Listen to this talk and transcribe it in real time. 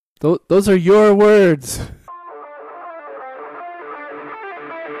Those are your words.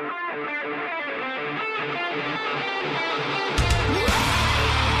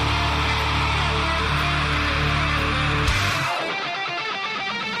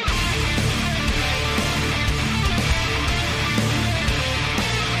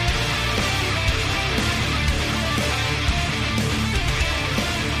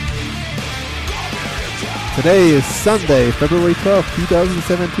 Today is Sunday, February 12th,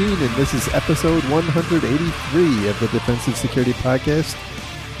 2017, and this is episode 183 of the Defensive Security Podcast.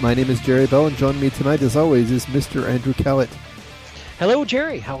 My name is Jerry Bell, and joining me tonight, as always, is Mr. Andrew Kellett. Hello,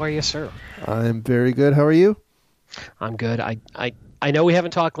 Jerry. How are you, sir? I'm very good. How are you? I'm good. I know we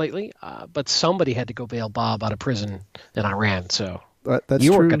haven't talked lately, but somebody had to go bail Bob out of prison in Iran, so that's you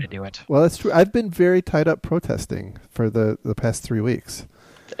true. weren't going to do it. Well, that's true. I've been very tied up protesting for the past 3 weeks.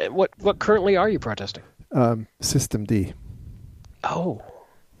 What currently are you protesting? System D. Oh.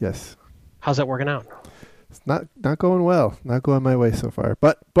 Yes. How's that working out? It's not going well. Not going my way so far.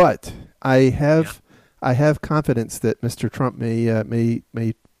 But I have confidence that Mr. Trump may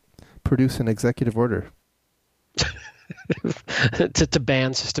produce an executive order to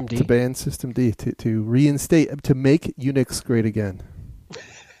ban System D. To ban System D, to reinstate, to make Unix great again.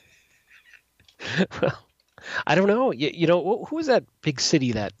 Well, I don't know. You know, who was that big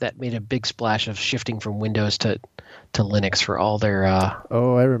city that made a big splash of shifting from Windows to Linux for all their...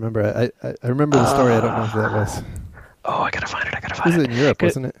 Oh, I remember. I remember the story. I don't know who that was. Oh, I gotta find it. It was in Europe,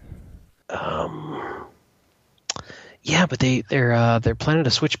 wasn't it? Yeah, but they're planning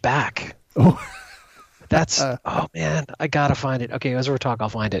to switch back. Oh, that's oh man, I gotta find it. Okay, as we're talking, I'll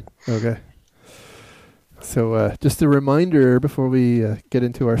find it. Okay. So just a reminder before we get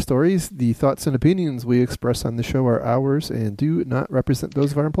into our stories, the thoughts and opinions we express on the show are ours and do not represent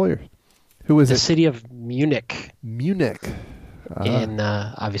those of our employer. Who is it? The city of Munich. Munich. In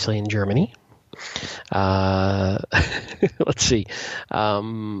obviously in Germany. Let's see.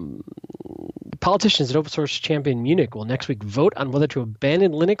 Politicians at Open Source Champion Munich will next week vote on whether to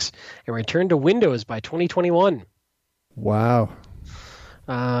abandon Linux and return to Windows by 2021. Wow.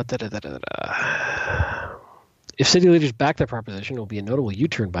 If city leaders back that proposition, it will be a notable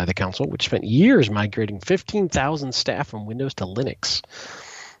U-turn by the council, which spent years migrating 15,000 staff from Windows to Linux.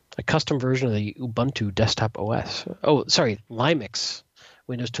 A custom version of the Ubuntu desktop OS. Oh, sorry, Limux.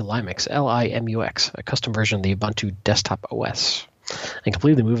 Windows to Limux, Limux. A custom version of the Ubuntu desktop OS. And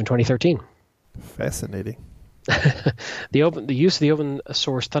completed the move in 2013. Fascinating. The use of the open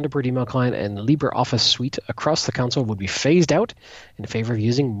source Thunderbird email client and LibreOffice suite across the console would be phased out in favor of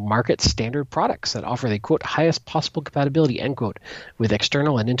using market standard products that offer the quote highest possible compatibility end quote with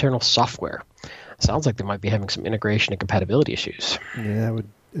external and internal software. Sounds like they might be having some integration and compatibility issues. Yeah, I would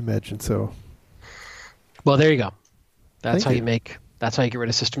imagine so. Well, there you go. That's how you get rid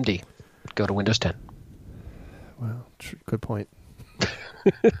of System D. Go to Windows 10. Well, good point.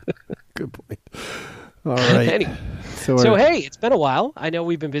 Good point. All right. Anyway, so hey, it's been a while. I know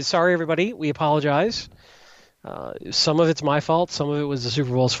we've been busy. Sorry, everybody. We apologize. Some of it's my fault. Some of it was the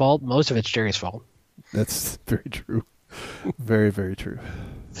Super Bowl's fault. Most of it's Jerry's fault. That's very true. Very, very true.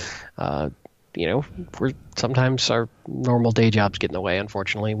 You know, sometimes our normal day jobs get in the way.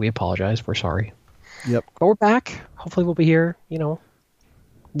 Unfortunately, we apologize. We're sorry. Yep. But we're back. Hopefully, we'll be here.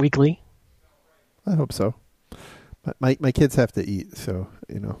 Weekly. I hope so. My kids have to eat, so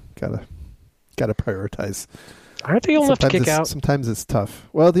gotta prioritize. Aren't they old enough to kick out? Sometimes it's tough.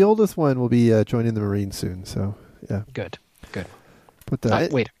 Well, the oldest one will be joining the Marines soon, so yeah. Good.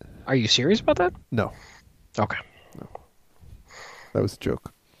 But wait, are you serious about that? No. Okay. No. That was a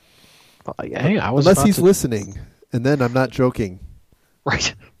joke. Well, hey, unless he's listening, and then I'm not joking.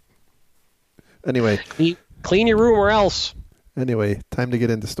 Right. Anyway. Clean your room or else. Anyway, time to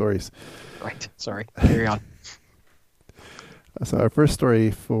get into stories. Right. Sorry. Carry on. So our first story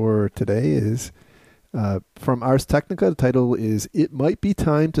for today is from Ars Technica. The title is "It Might Be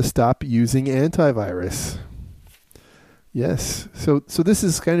Time to Stop Using Antivirus." Yes. So this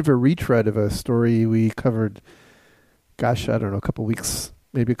is kind of a retread of a story we covered, I don't know, a couple weeks,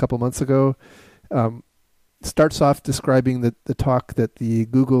 maybe a couple months ago. Starts off describing the talk that the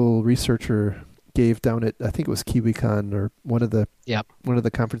Google researcher gave down at, I think it was KiwiCon or one of the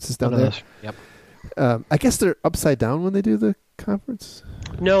conferences down there. Yep. I guess they're upside down when they do the conference.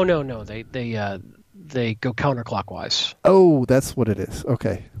 No. They go counterclockwise. Oh, that's what it is.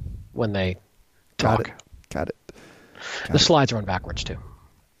 Okay. When they talk. Got it. The slides run backwards too.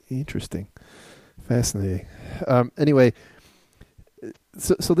 Interesting. Fascinating. Anyway,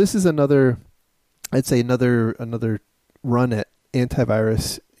 so this is another run at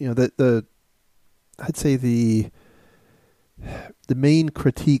antivirus. I'd say the the main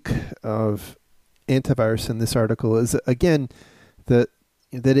critique of antivirus in this article is, again, that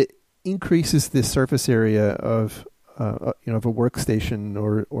it increases the surface area of of a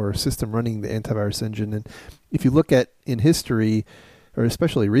workstation or system running the antivirus engine. And if you look at in history, or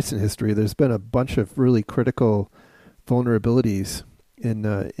especially recent history, there's been a bunch of really critical vulnerabilities in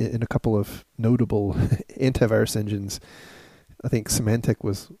a couple of notable antivirus engines. I think Symantec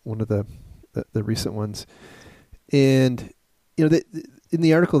was one of the recent ones. And in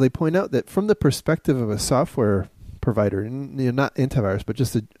the article they point out that from the perspective of a software provider, not antivirus, but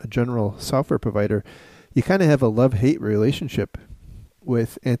just a general software provider, you kind of have a love-hate relationship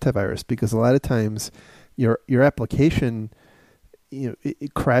with antivirus, because a lot of times your application,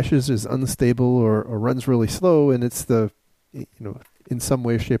 it crashes, is unstable, or runs really slow, and it's in some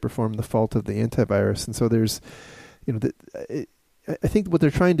way, shape, or form the fault of the antivirus. And so there's, I think what they're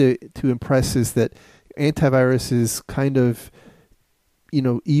trying to impress is that antivirus is kind of,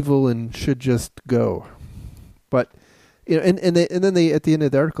 evil and should just go. But and then they, at the end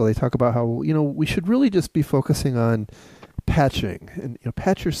of the article, they talk about how we should really just be focusing on patching and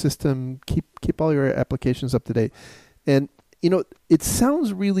patch your system, keep all your applications up to date, and it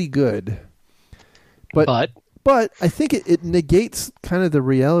sounds really good, but I think it negates kind of the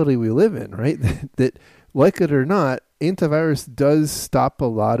reality we live in, right? That, like it or not, antivirus does stop a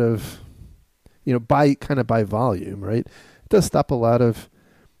lot of by volume, right? It does stop a lot of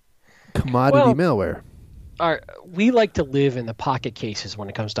commodity malware. We like to live in the pocket cases when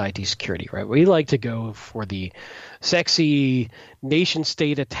it comes to IT security, right? We like to go for the sexy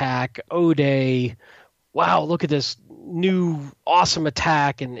nation-state attack, O-Day. Wow, look at this new awesome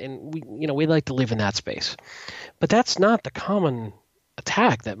attack, and we like to live in that space. But that's not the common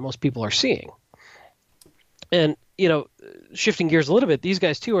attack that most people are seeing. And shifting gears a little bit, these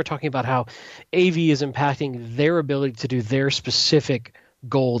guys too are talking about how AV is impacting their ability to do their specific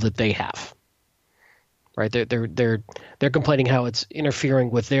goal that they have. Right, they're complaining how it's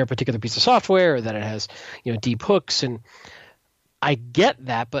interfering with their particular piece of software, or that it has deep hooks, and I get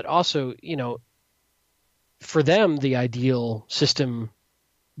that, but also for them, the ideal system,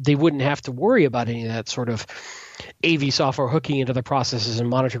 they wouldn't have to worry about any of that sort of AV software hooking into their processes and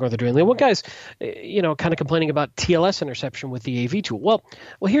monitoring what they're doing. One guy's kind of complaining about TLS interception with the AV tool. Well,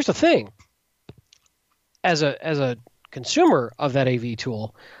 here's the thing: as a consumer of that AV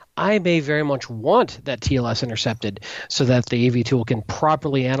tool, I may very much want that TLS intercepted so that the AV tool can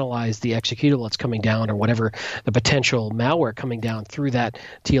properly analyze the executable that's coming down, or whatever the potential malware coming down through that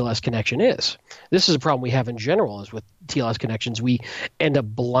TLS connection is. This is a problem we have in general, is with TLS connections, we end up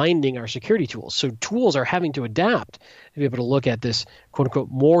blinding our security tools. So tools are having to adapt to be able to look at this quote-unquote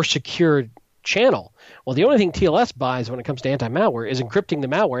more secure channel. Well, the only thing TLS buys when it comes to anti-malware is encrypting the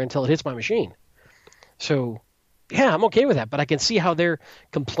malware until it hits my machine. So yeah, I'm okay with that, but I can see how they're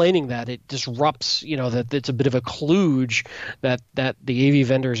complaining that it disrupts, that it's a bit of a kludge that the AV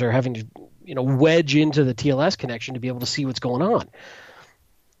vendors are having to, wedge into the TLS connection to be able to see what's going on.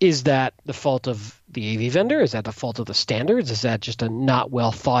 Is that the fault of the AV vendor? Is that the fault of the standards? Is that just a not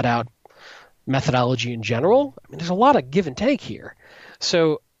well thought out methodology in general? I mean, there's a lot of give and take here.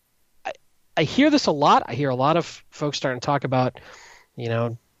 So I hear this a lot. I hear a lot of folks starting to talk about,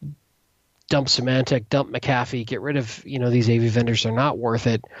 dump Symantec, dump McAfee, get rid of these AV vendors. They're not worth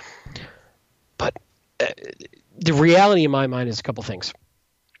it. But the reality in my mind is a couple things.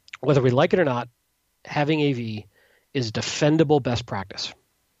 Whether we like it or not, having AV is defendable best practice.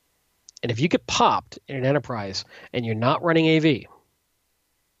 And if you get popped in an enterprise and you're not running AV,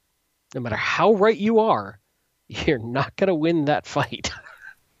 no matter how right you are, you're not going to win that fight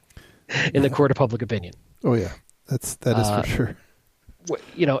in the court of public opinion. Oh yeah, that is for sure.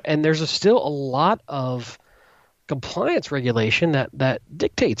 And there's still a lot of compliance regulation that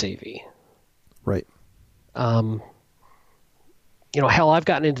dictates AV. Right. Hell, I've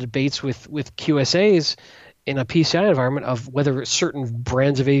gotten into debates with QSAs in a PCI environment of whether certain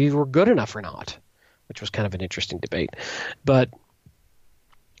brands of AV were good enough or not, which was kind of an interesting debate. But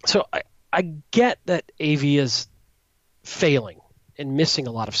so I get that AV is failing and missing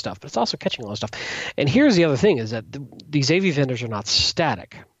a lot of stuff, but it's also catching a lot of stuff. And here's the other thing, is that these AV vendors are not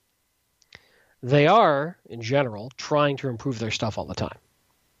static. They are, in general, trying to improve their stuff all the time.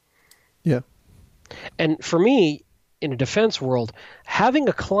 Yeah. And for me, in a defense world, having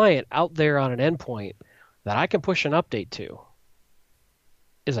a client out there on an endpoint that I can push an update to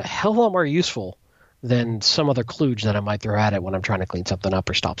is a hell of a lot more useful than some other kludge that I might throw at it when I'm trying to clean something up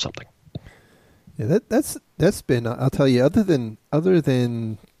or stop something. Yeah, that's been, I'll tell you, other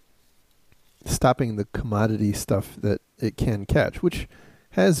than stopping the commodity stuff that it can catch, which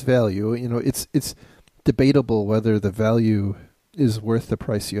has value, it's debatable whether the value is worth the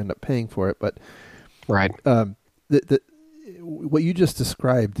price you end up paying for it. But right, what you just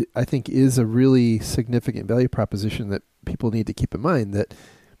described, I think, is a really significant value proposition that people need to keep in mind. That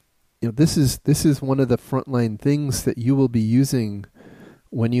this is one of the frontline things that you will be using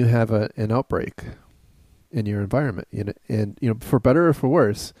when you have an outbreak in your environment. And for better or for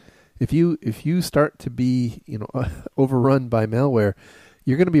worse, if you start to be overrun by malware,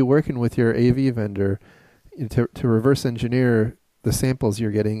 you're going to be working with your AV vendor to reverse engineer the samples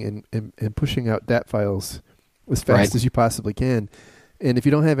you're getting and pushing out DAT files as fast as you possibly can. And if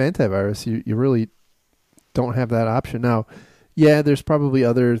you don't have antivirus, you really don't have that option. Now, yeah, there's probably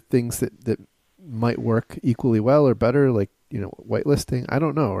other things that might work equally well or better, like whitelisting. I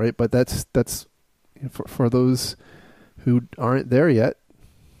don't know, right? But that's for those who aren't there yet.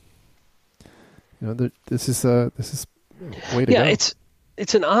 This is way to go. Yeah,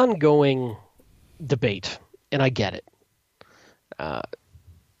 it's an ongoing debate, and I get it.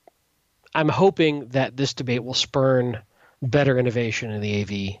 I'm hoping that this debate will spurn better innovation in the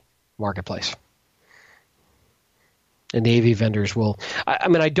AV marketplace. And the AV vendors will. I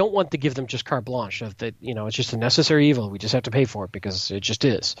mean, I don't want to give them just carte blanche of that. It's just a necessary evil. We just have to pay for it because it just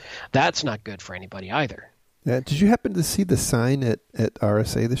is. That's not good for anybody either. Yeah. Did you happen to see the sign at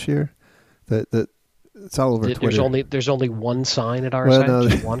RSA this year? That it's all over Twitter. There's only one sign at RSA. Well, no,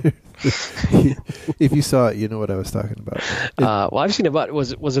 just one. If you saw it, you know what I was talking about. Well, I've seen it. But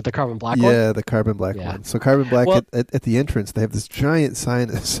was it the carbon black one? Yeah, the carbon black one. So carbon black at the entrance, they have this giant sign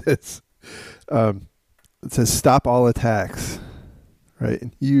that says. It says "Stop all attacks," right,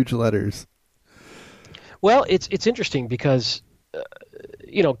 in huge letters. Well, it's interesting because,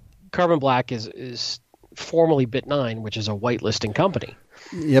 Carbon Black is formerly Bit9, which is a whitelisting company.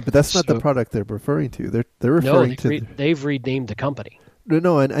 Yeah, but that's not the product they're referring to. They're referring to. They've renamed the company.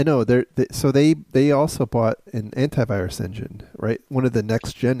 No, I know. They also bought an antivirus engine, right? One of the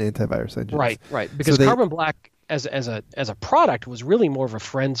next gen antivirus engines. Right. Because Carbon Black, as a product, was really more of a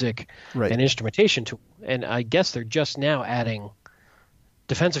forensic and instrumentation tool. And I guess they're just now adding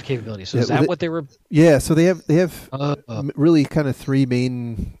defensive capabilities. So is that what they were? Yeah. So they have really kind of three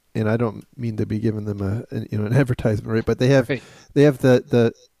main. And I don't mean to be giving them an advertisement, right? But they have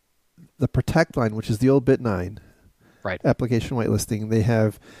the Protect line, which is the old Bit9 application whitelisting. They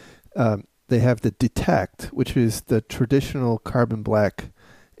have the Detect, which is the traditional Carbon Black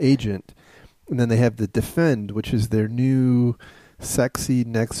agent. And then they have the Defend, which is their new sexy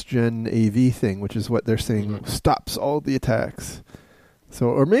next-gen AV thing, which is what they're saying stops all the attacks. So,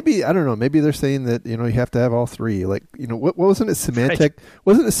 or maybe, I don't know, maybe they're saying that, you have to have all three. Like, what wasn't it Symantec? Right.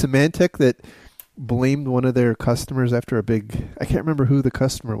 Wasn't it Symantec that blamed one of their customers after a big, I can't remember who the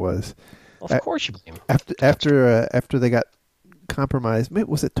customer was. Well, of course you blame after they got compromised. Maybe,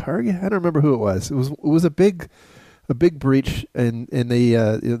 was it Target? I don't remember who it was. It was a big breach, and they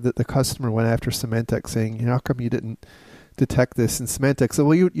the customer went after Symantec saying, how come you didn't detect this? And Symantec said,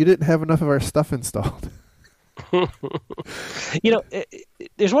 well, you didn't have enough of our stuff installed.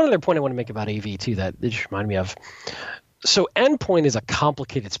 There's one other point I want to make about AV too that it just reminded me of. So endpoint is a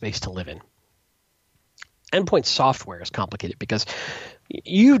complicated space to live in. Endpoint software is complicated because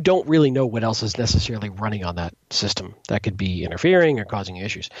you don't really know what else is necessarily running on that system that could be interfering or causing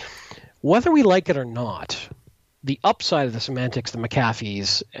issues. Whether we like it or not, the upside of the Symantecs, the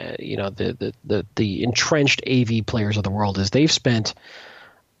McAfees, the entrenched AV players of the world is they've spent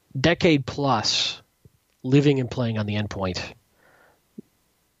decade plus living and playing on the endpoint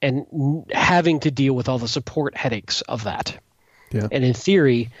and having to deal with all the support headaches of that. Yeah. And in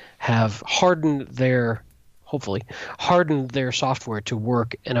theory have hardened their software to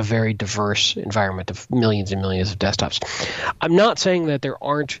work in a very diverse environment of millions and millions of desktops. I'm not saying that there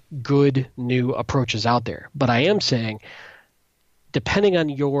aren't good new approaches out there, but I am saying depending on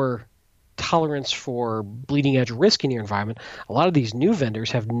your tolerance for bleeding edge risk in your environment, a lot of these new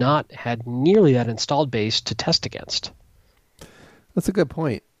vendors have not had nearly that installed base to test against. That's a good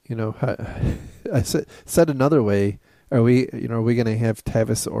point. I said another way, are we going to have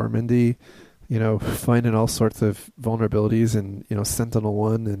Tavis Ormandy, finding all sorts of vulnerabilities in,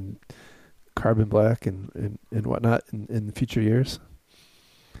 SentinelOne and Carbon Black and whatnot in future years?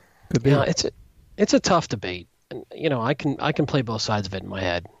 Could be. Yeah, it's a tough debate. And, I can play both sides of it in my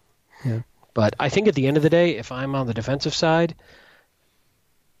head. Yeah. But I think at the end of the day, if I'm on the defensive side,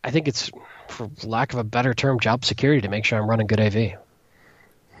 I think it's, for lack of a better term, job security to make sure I'm running good AV.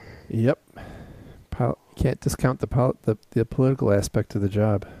 Yep. Can't discount the political aspect of the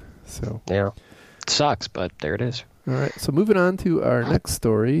job. So yeah, it sucks, but there it is. All right. So moving on to our next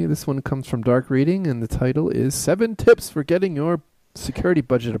story. This one comes from Dark Reading, and the title is 7 Tips for Getting Your Security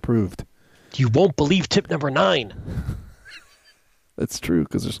Budget Approved. You won't believe tip number 9. That's true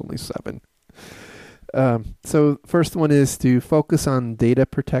because there's only 7. So first one is to focus on data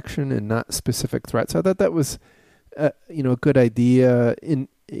protection and not specific threats. I thought that was, a good idea.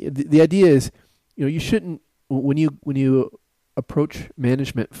 The idea is, you shouldn't when you approach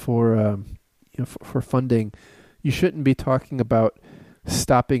management for for funding, you shouldn't be talking about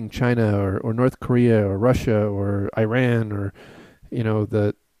stopping China or North Korea or Russia or Iran or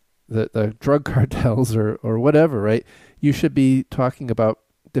the drug cartels or whatever, right? You should be talking about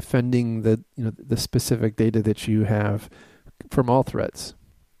defending the specific data that you have from all threats,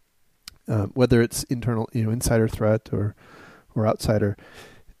 whether it's internal, insider threat or outsider.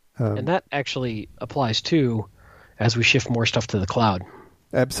 And that actually applies too as we shift more stuff to the cloud.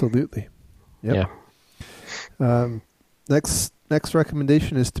 Absolutely. Yep. Yeah. Next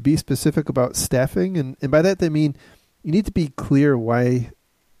recommendation is to be specific about staffing, and by that they mean you need to be clear why,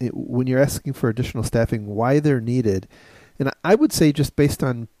 when you're asking for additional staffing, why they're needed. And I would say, just based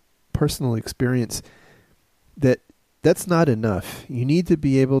on personal experience, that's not enough. You need to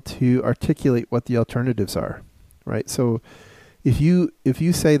be able to articulate what the alternatives are, right? So if you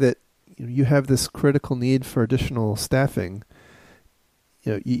say that you have this critical need for additional staffing,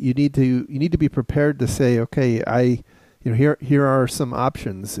 you need to be prepared to say, okay, here are some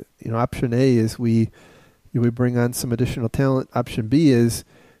options. Option A is we bring on some additional talent. Option B is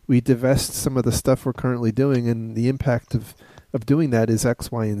we divest some of the stuff we're currently doing, and the impact of doing that is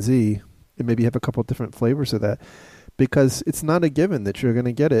X, Y, and Z, and maybe have a couple of different flavors of that, because it's not a given that you're going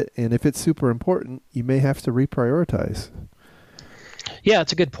to get it, and if it's super important, you may have to reprioritize. Yeah,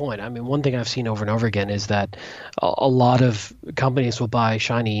 it's a good point. I mean, one thing I've seen over and over again is that a lot of companies will buy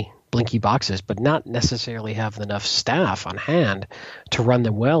shiny, blinky boxes, but not necessarily have enough staff on hand to run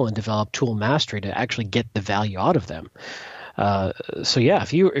them well and develop tool mastery to actually get the value out of them. So yeah,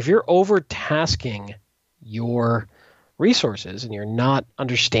 if you're overtasking your resources and you're not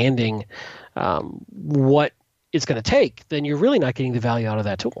understanding what it's going to take, then you're really not getting the value out of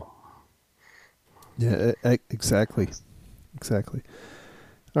that tool. Yeah, exactly.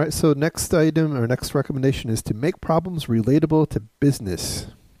 All right, so next item or next recommendation is to make problems relatable to business.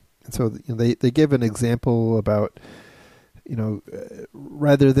 And so they give an example about,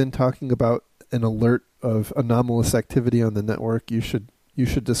 rather than talking about an alert of anomalous activity on the network, you should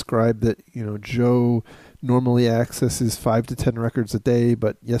describe that, Joe normally accesses 5 to 10 records a day,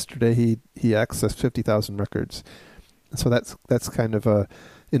 but yesterday he accessed 50,000 records. And so that's kind of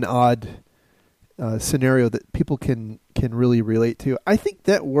an odd scenario that people can really relate to. I think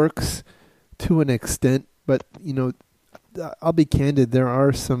that works to an extent, but I'll be candid. There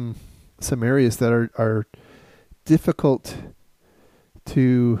are some areas that are difficult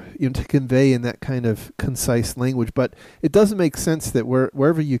to convey in that kind of concise language. But it doesn't make sense that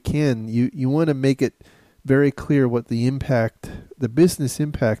wherever you can, you want to make it very clear what the business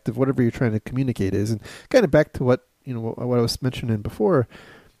impact of whatever you're trying to communicate is. And kind of back to what I was mentioning before.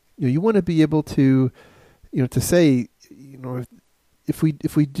 You want to be able to, to say, if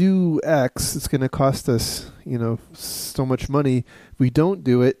we do X, it's going to cost us, so much money. If we don't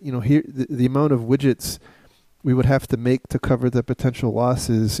do it, here the amount of widgets we would have to make to cover the potential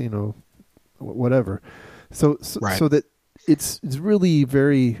losses, whatever. So right. So that it's really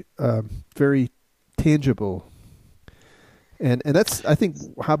very very tangible, and that's, I think,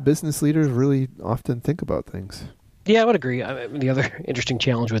 how business leaders really often think about things. Yeah, I would agree. The other interesting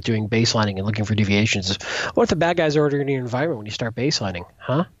challenge with doing baselining and looking for deviations is, what if the bad guys are already in your environment when you start baselining?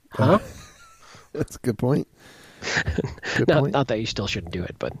 Huh? That's a good point. Not that you still shouldn't do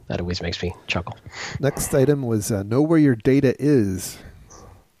it, but that always makes me chuckle. Next item was know where your data is.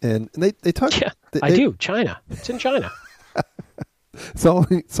 And they talk... Yeah, I do. China. It's in China. It's all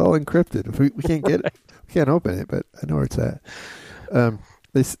encrypted. We can't get it. We can't open it, but I know where it's at.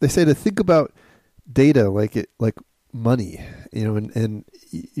 They say to think about data like money, and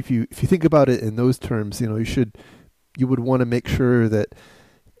if you think about it in those terms, you would want to make sure that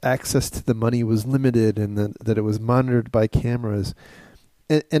access to the money was limited and that it was monitored by cameras.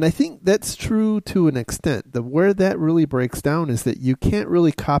 And I think that's true to an extent. Where that really breaks down is that you can't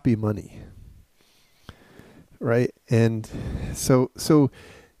really copy money, right? And so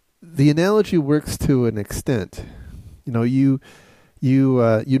the analogy works to an extent. You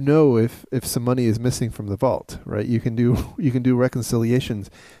if some money is missing from the vault, right? You can do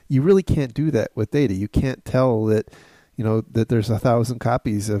reconciliations. You really can't do that with data. You can't tell that that there's 1,000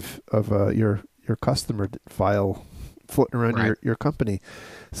 copies of your customer file floating around right. your company.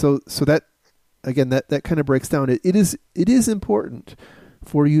 So that, again, that kind of breaks down. It is important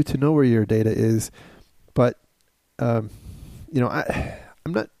for you to know where your data is, but I'm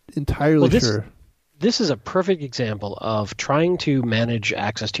not entirely sure. This is a perfect example of trying to manage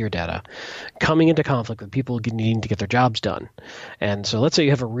access to your data, coming into conflict with people needing to get their jobs done. And so let's say you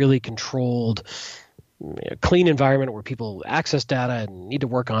have a really controlled, clean environment where people access data and need to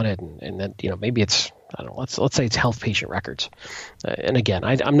work on it, and then maybe it's, I don't know, let's say it's health patient records. And again,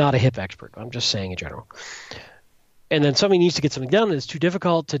 I'm not a HIP expert. I'm just saying in general. And then somebody needs to get something done, and it's too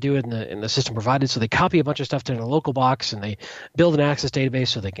difficult to do it in the system provided, so they copy a bunch of stuff to their local box, and they build an access database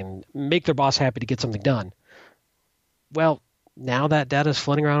so they can make their boss happy to get something done. Well, now that data is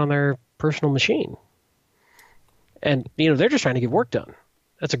floating around on their personal machine. And, they're just trying to get work done.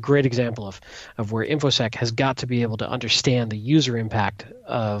 That's a great example of where InfoSec has got to be able to understand the user impact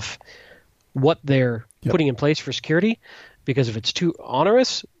of what they're putting in place for security, because if it's too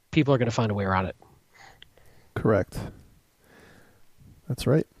onerous, people are going to find a way around it. Correct. That's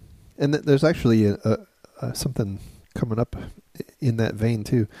right. And there's actually something coming up in that vein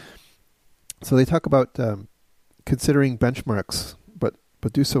too. So they talk about considering benchmarks, but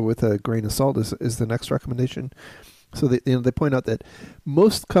do so with a grain of salt is the next recommendation. So they point out that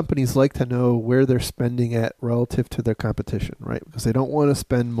most companies like to know where they're spending at relative to their competition, right? Because they don't want to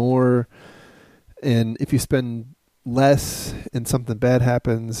spend more, and if you spend less and something bad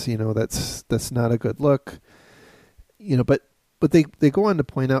happens, that's not a good look. But they go on to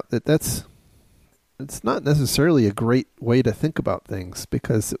point out that it's not necessarily a great way to think about things,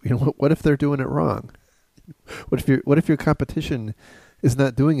 because what if they're doing it wrong? What if your competition is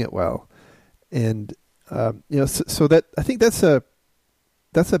not doing it well? And so that I think that's a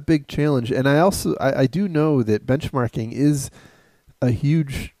big challenge. And I do know that benchmarking is a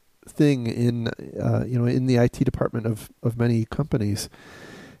huge thing in the IT department of many companies.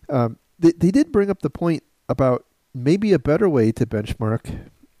 They did bring up the point about maybe a better way to benchmark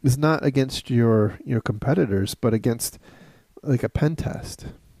is not against your competitors, but against like a pen test.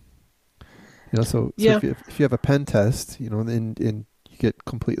 So if you have a pen test, and you get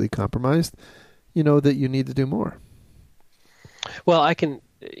completely compromised, that you need to do more. Well,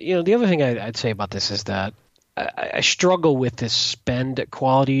 the other thing I'd say about this is that I struggle with this spend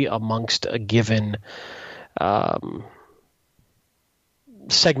quality amongst a given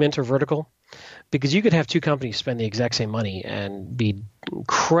segment or vertical. Because you could have two companies spend the exact same money and be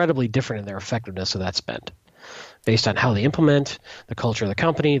incredibly different in their effectiveness of that spend, based on how they implement, the culture of the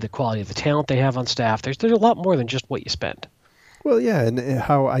company, the quality of the talent they have on staff. There's a lot more than just what you spend. Well, yeah, and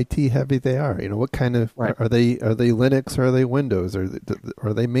how IT heavy they are. What kind of are they Linux, or are they Windows, or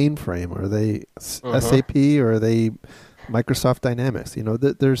are they mainframe, or are they SAP, or are they Microsoft Dynamics?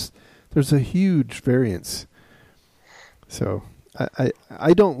 There's a huge variance. So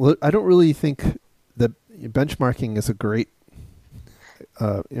I don't really think that benchmarking is a great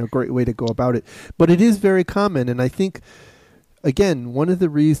way to go about it, but it is very common. And I think, again, one of the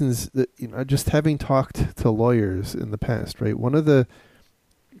reasons that just having talked to lawyers in the past, right? One of the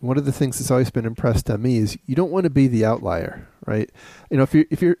things that's always been impressed on me is you don't want to be the outlier, right?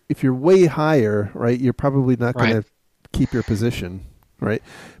 If you're way higher, right, you're probably not going to keep your position, right?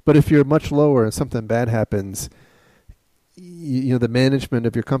 But if you're much lower and something bad happens, the management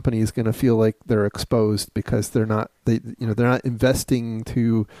of your company is going to feel like they're exposed because they're not investing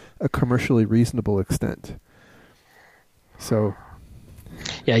to a commercially reasonable extent. So,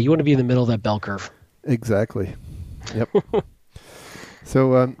 yeah, you want to be in the middle of that bell curve. Exactly. Yep.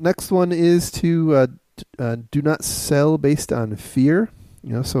 So next one is to do not sell based on fear.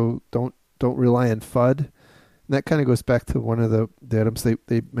 So don't rely on FUD. And that kind of goes back to one of the items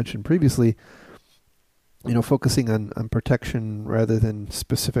they mentioned previously. Focusing on protection rather than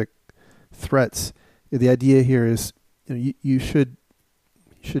specific threats. The idea here is you should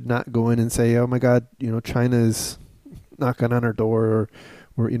not go in and say, oh my God, China is knocking on our door, or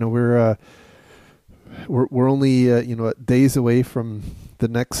we're only days away from the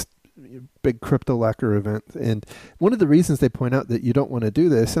next big crypto locker event. And one of the reasons they point out that you don't want to do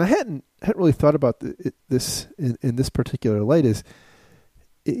this, and I hadn't really thought about this in this particular light, is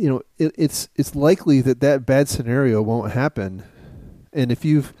it's likely that bad scenario won't happen, and if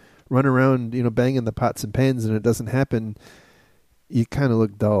you've run around banging the pots and pans and it doesn't happen, you kind of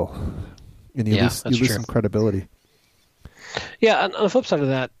look dull, and you lose some credibility. Yeah, on the flip side of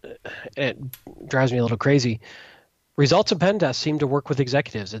that, it drives me a little crazy. Results of pen tests seem to work with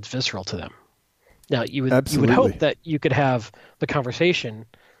executives. It's visceral to them. Now, you would hope that you could have the conversation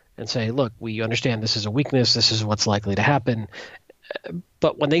and say, look, we understand this is a weakness. This is what's likely to happen.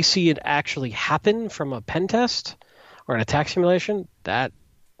 But when they see it actually happen from a pen test or an attack simulation, that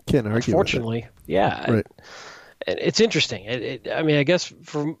can't argue. Unfortunately, right. It's interesting. I guess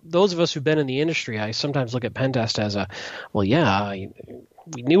for those of us who've been in the industry, I sometimes look at pen test as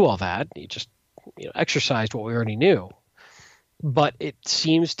we knew all that. You just exercised what we already knew. But it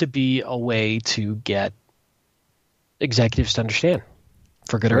seems to be a way to get executives to understand,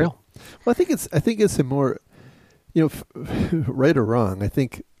 for good or ill. Well, I think it's a more, right or wrong. I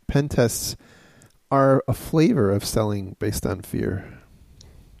think pen tests are a flavor of selling based on fear.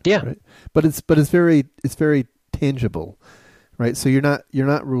 Yeah, right? But it's very tangible, right? So you're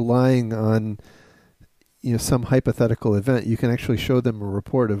not relying on some hypothetical event. You can actually show them a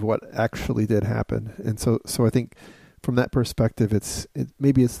report of what actually did happen, and so I think from that perspective,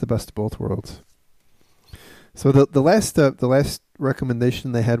 maybe it's the best of both worlds. So the last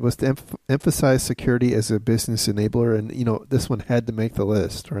recommendation they had was to emphasize security as a business enabler, and this one had to make the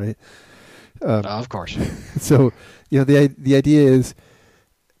list, right? Of course. So the idea is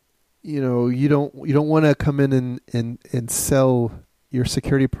you don't want to come in and sell your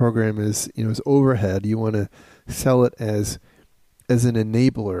security program as as overhead. You want to sell it as an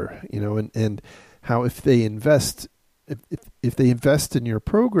enabler, and how if they invest in your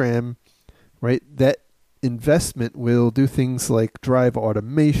program, right, that investment will do things like drive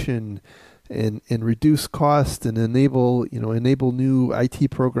automation and reduce cost and enable new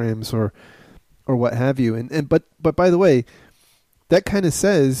IT programs or what have you. But by the way, that kind of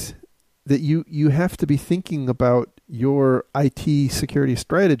says that you have to be thinking about your IT security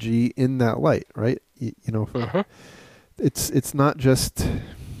strategy in that light, right? It's not just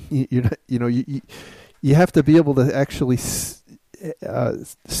you have to be able to actually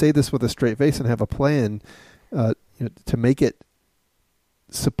say this with a straight face and have a plan to make it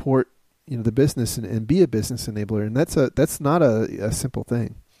support the business and be a business enabler, and that's not a simple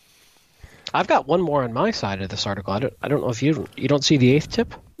thing. I've got one more on my side of this article. I don't know if you don't see the 8th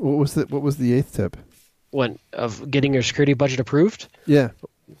tip. What was the 8th tip? Of getting your security budget approved? Yeah.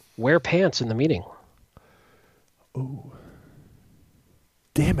 Wear pants in the meeting. Oh,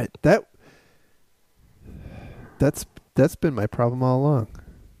 damn it! That's been my problem all along.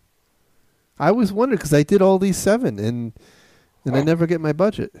 I was wondering because I did all these 7 and I never get my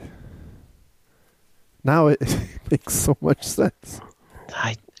budget. Now it makes so much sense.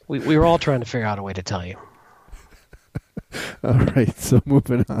 We were all trying to figure out a way to tell you. All right, so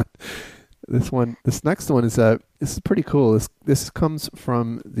moving on. This next one is this is pretty cool. This comes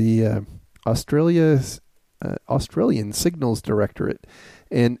from the Australian Signals Directorate,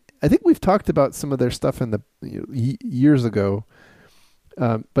 and I think we've talked about some of their stuff in the years ago.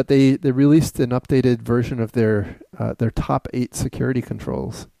 But they released an updated version of their top 8 security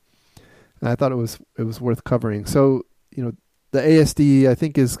controls, and I thought it was worth covering. So the ASD I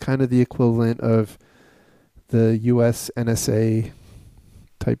think is kind of the equivalent of the U.S. NSA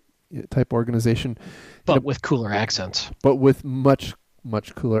type organization, but with cooler accents. But with much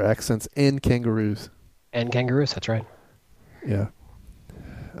cooler accents and kangaroos. And kangaroos, that's right. Yeah,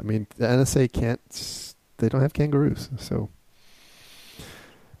 I mean the NSA can't. They don't have kangaroos, so.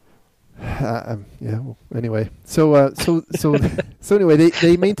 Yeah. Well, anyway, so anyway,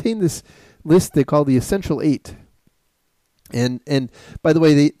 they maintain this list they call the Essential 8, and by the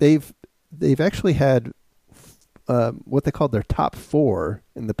way, they've actually had what they called their top 4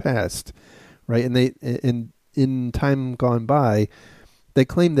 in the past, right? And they in time gone by, they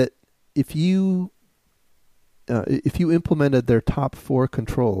claim that if you implemented their top 4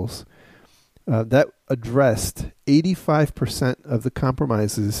 controls, that addressed 85% of the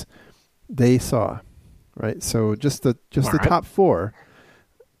compromises they saw, right? So just the top 4,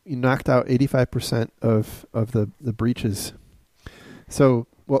 you knocked out 85% of the breaches. So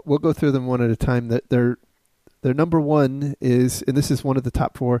we'll go through them one at a time. That their number 1 is, and this is one of the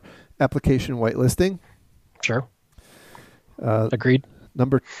top 4, application whitelisting. Sure. Agreed.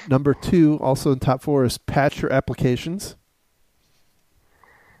 Number 2, also in top 4, is patch your applications.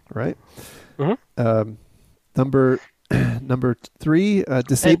 Right. Mm-hmm. Number 3,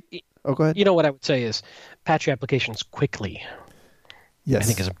 disable. Oh, go ahead. You know what I would say is patch your applications quickly. Yes. I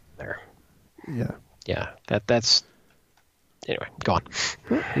think is there. Yeah. Yeah. That's anyway. Go on.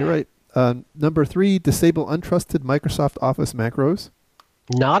 You're right. Number 3, disable untrusted Microsoft Office macros.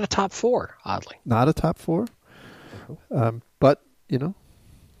 Not a top 4, oddly. Not a top 4. But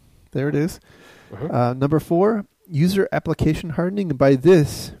there it is. Mm-hmm. Number 4, user application hardening. And by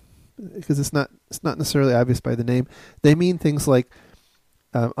this, because it's not necessarily obvious by the name, they mean things like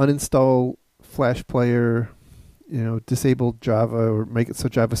uninstall Flash Player, disable Java, or make it so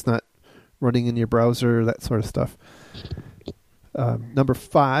Java's not running in your browser, that sort of stuff. Number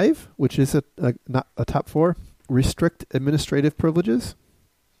 5, which is not a top 4, restrict administrative privileges.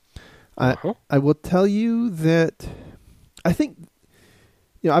 I will tell you that I think,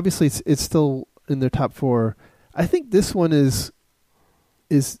 obviously it's still in their top 4. I think this one is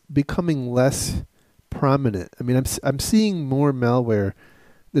is becoming less prominent. I mean, I'm seeing more malware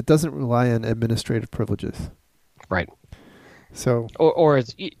that doesn't rely on administrative privileges. Right. So, or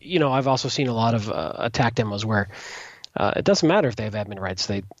it's, I've also seen a lot of attack demos where it doesn't matter if they have admin rights.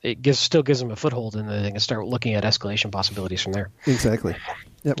 Still gives them a foothold, and then they can start looking at escalation possibilities from there. Exactly.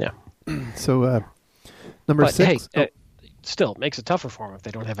 Yep. Yeah. So, number but 6. Hey, still, it makes it tougher for them if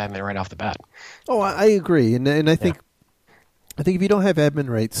they don't have admin right off the bat. Oh, I agree, and I think if you don't have admin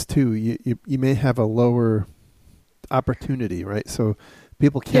rights too, you may have a lower opportunity, right? So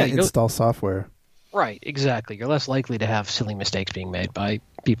people can't install software. Right, exactly. You're less likely to have silly mistakes being made by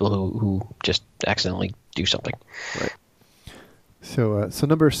people who just accidentally do something. Right. So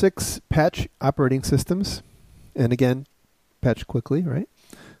number 6, patch operating systems, and again, patch quickly, right?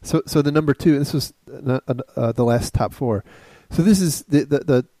 So the number 2, this was the last top 4. So this is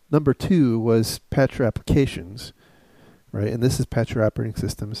the number 2 was patch your applications, right? And this is patch your operating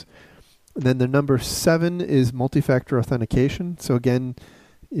systems. And then the number 7 is multi-factor authentication. So again,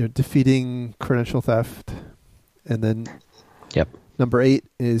 defeating credential theft. And then number 8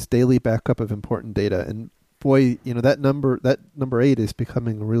 is daily backup of important data. And boy, that number 8 is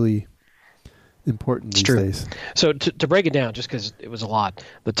becoming really important these days. So to break it down, just because it was a lot,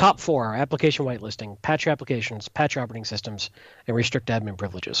 the top 4 are application whitelisting, patch your applications, patch your operating systems, and restrict admin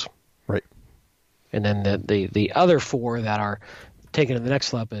privileges. Right. And then the other 4 that are taken to the next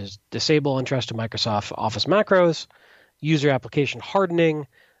step is disable untrusted Microsoft Office macros, user application hardening,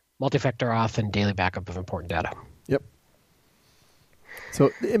 multi-factor auth, and daily backup of important data. Yep.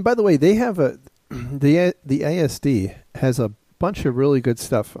 So, and by the way, they have the ASD has a bunch of really good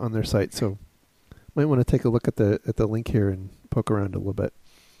stuff on their site. So, might want to take a look at the link here and poke around a little bit.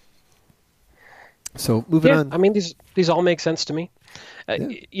 So, moving on. I mean, these all make sense to me.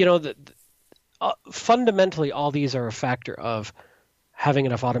 Fundamentally, all these are a factor of having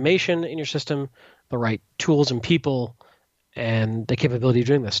enough automation in your system, the right tools and people, and the capability of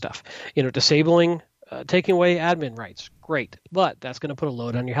doing this stuff. Disabling, taking away admin rights, great, but that's going to put a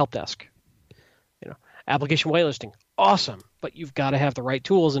load on your help desk. Application whitelisting, awesome, but you've got to have the right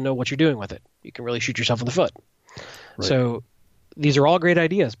tools and know what you're doing with it. You can really shoot yourself in the foot. Right. So these are all great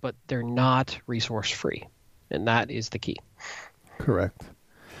ideas, but they're not resource free, and that is the key. Correct.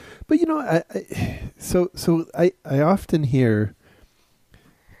 But I often hear,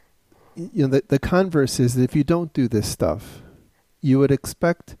 the converse is that if you don't do this stuff, you would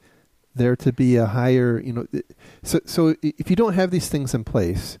expect there to be a higher, so if you don't have these things in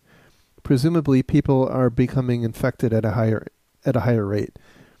place, presumably people are becoming infected at a higher rate.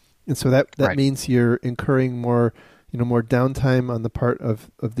 And so that right. means you're incurring more downtime on the part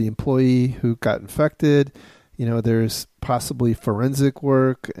of the employee who got infected. There's possibly forensic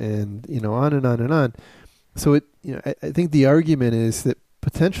work and, on and on and on. So I think the argument is that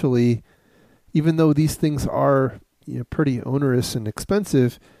potentially, even though these things are pretty onerous and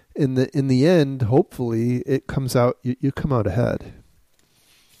expensive, in the end, hopefully it comes out, you come out ahead.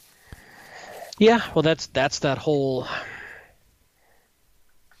 Yeah, well, that's that whole.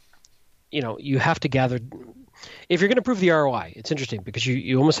 You have to gather. If you're going to prove the ROI, it's interesting because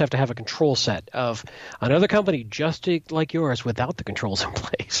you almost have to have a control set of another company just like yours without the controls in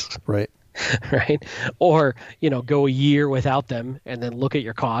place. Right. Right. Or, go a year without them and then look at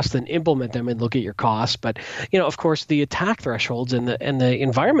your costs, then implement them and look at your costs. But, of course, the attack thresholds and the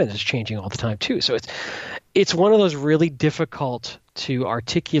environment is changing all the time, too. So it's one of those really difficult to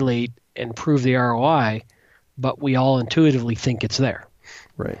articulate and prove the ROI, but we all intuitively think it's there.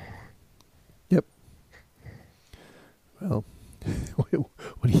 Right. Yep. Well,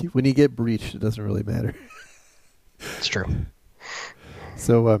 when you get breached, it doesn't really matter. It's true.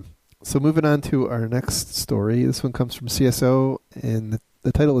 So moving on to our next story. This one comes from CSO, and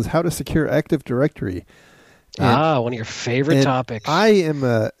the title is How to Secure Active Directory. And, one of your favorite topics. I am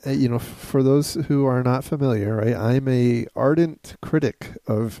for those who are not familiar, right? I'm a ardent critic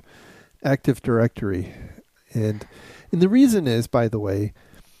of Active Directory. And the reason is, by the way,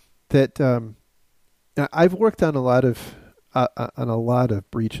 that I've worked on a lot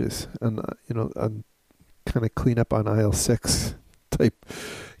of breaches, and on kind of clean up on IL6 type,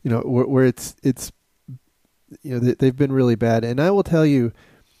 where it's they've been really bad. And I will tell you,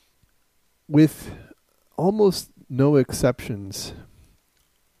 with almost no exceptions,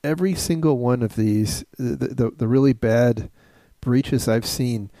 every single one of these, the really bad breaches I've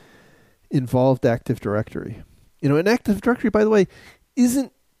seen involved Active Directory. And Active Directory, by the way,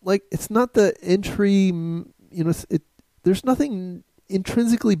 isn't like, it's not the entry, there's nothing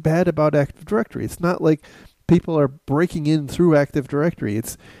intrinsically bad about Active Directory. It's not like people are breaking in through Active Directory.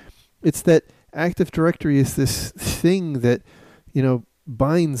 It's that Active Directory is this thing that,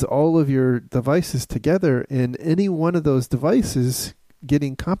 binds all of your devices together, and any one of those devices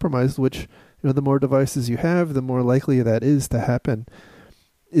getting compromised, which, the more devices you have, the more likely that is to happen,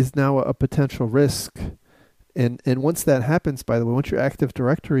 is now a potential risk. And once that happens, by the way, once your Active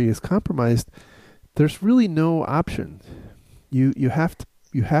Directory is compromised, there's really no option. You have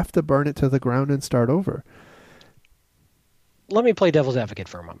to burn it to the ground and start over. Let me play devil's advocate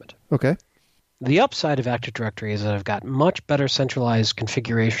for a moment. Okay. The upside of Active Directory is that I've got much better centralized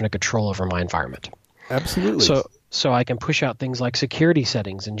configuration and control over my environment. Absolutely. So I can push out things like security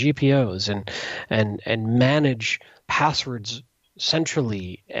settings and GPOs and manage passwords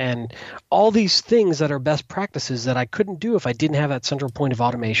centrally and all these things that are best practices that I couldn't do if I didn't have that central point of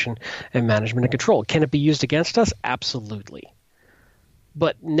automation and management and control. Can it be used against us? Absolutely.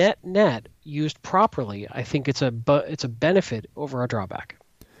 But net used properly, I think it's a benefit over a drawback.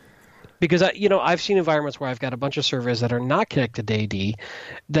 Because I've seen environments where I've got a bunch of servers that are not connected to AD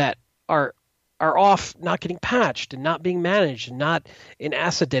that are off, not getting patched and not being managed and not in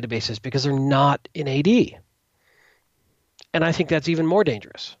asset databases because they're not in AD. And I think that's even more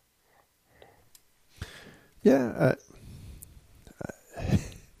dangerous. Yeah.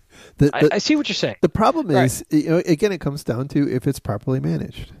 I see what you're saying. The problem is, again, it comes down to if it's properly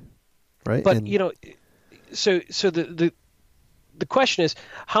managed, right? But, so the question is,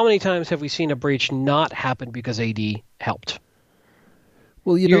 how many times have we seen a breach not happen because AD helped?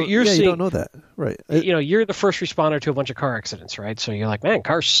 Well, you don't know that, right? You're the first responder to a bunch of car accidents, right? So you're like, man,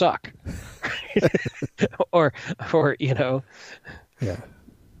 cars suck. or yeah.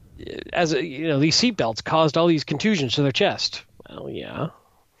 As these seatbelts caused all these contusions to their chest. Well, yeah,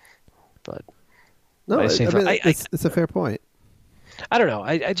 but no, it's a fair point. I don't know.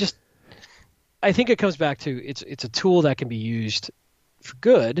 I think it comes back to it's a tool that can be used for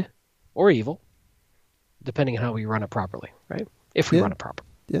good or evil, depending on how we run it properly, right? If we run it properly.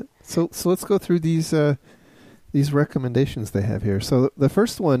 Yeah. So let's go through these recommendations they have here. So the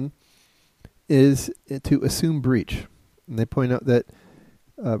first one is to assume breach, and they point out that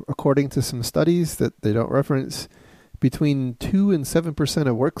according to some studies that they don't reference, between 2 and 7%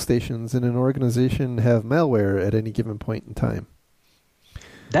 of workstations in an organization have malware at any given point in time.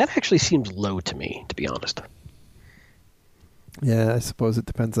 That actually seems low to me, to be honest. Yeah, I suppose it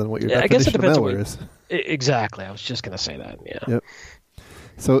depends on what your definition of malware is. Exactly. I was just going to say that. Yeah. Yep.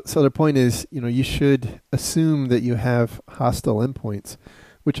 So the point is, you should assume that you have hostile endpoints,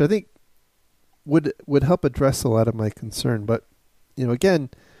 which I think would help address a lot of my concern. But,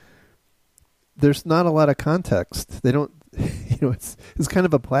 again, there's not a lot of context. They don't, it's kind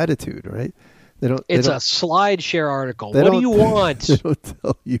of a platitude, right? It's a SlideShare article. What do you want? They don't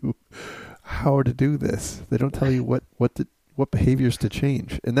tell you how to do this. They don't tell you what behaviors to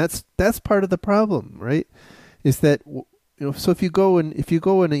change, and that's part of the problem, right? Is that so if you go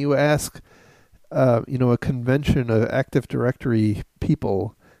and you ask a convention of Active Directory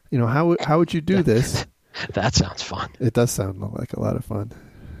people, how would you do this? That sounds fun. It does sound like a lot of fun.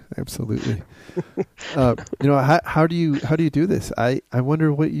 Absolutely. How do you do this? I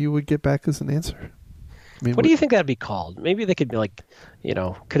wonder what you would get back as an answer. I mean, what do you think that'd be called? Maybe they could be like,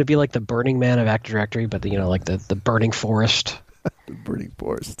 could it be like the Burning Man of Active Directory, but like the Burning Forest? The Burning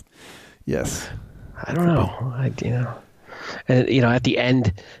Forest. Yes. I don't know. And at the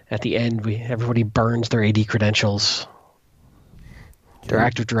end, everybody burns their AD credentials. Their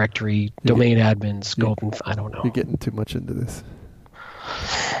Active Directory domain admins go up and I don't know. You're getting too much into this.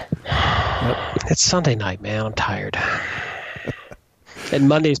 Yep. It's Sunday night, man. I'm tired. And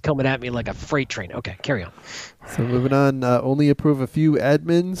Monday's coming at me like a freight train. Okay, carry on. So moving on, only approve a few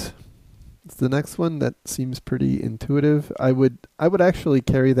admins. It's the next one. That seems pretty intuitive. I would actually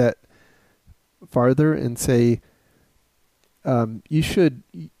carry that farther and say you should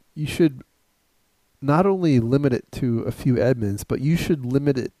not only limit it to a few admins, but you should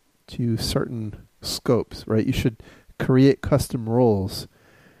limit it to certain scopes, right? You should create custom roles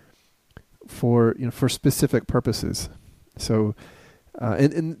for specific purposes. So,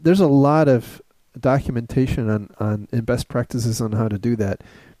 and there's a lot of documentation on and best practices on how to do that.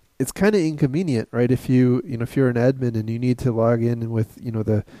 It's kind of inconvenient, right? If you're an admin and you need to log in with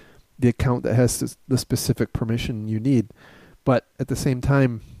the account that has the specific permission you need, but at the same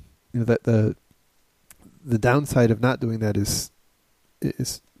time, that the downside of not doing that is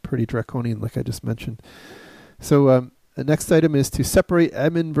pretty draconian, like I just mentioned. So the next item is to separate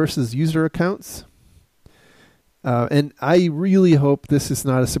admin versus user accounts. And I really hope this is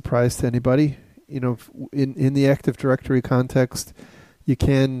not a surprise to anybody. In the Active Directory context, you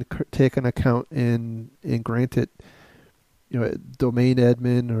can take an account and grant it, domain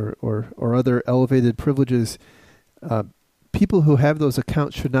admin or other elevated privileges. people who have those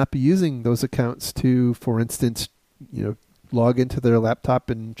accounts should not be using those accounts to, for instance, log into their laptop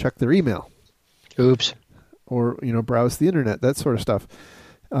and check their email. Oops. Or, browse the internet, that sort of stuff.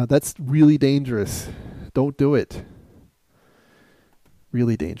 That's really dangerous. Don't do it.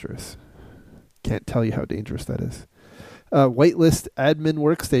 Really dangerous. Can't tell you how dangerous that is. Whitelist admin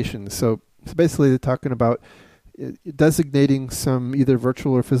workstations. So basically they're talking about designating some either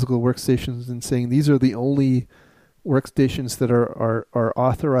virtual or physical workstations and saying these are the only workstations that are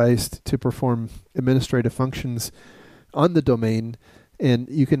authorized to perform administrative functions on the domain, and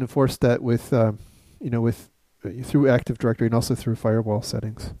you can enforce that with through Active Directory and also through firewall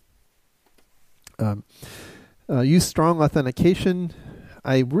settings. Use strong authentication.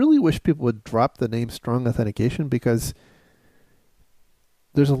 I really wish people would drop the name strong authentication because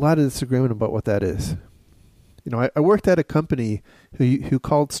there's a lot of disagreement about what that is. I worked at a company who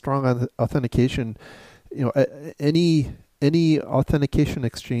called strong authentication, any authentication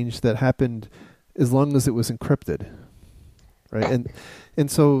exchange that happened as long as it was encrypted, right? And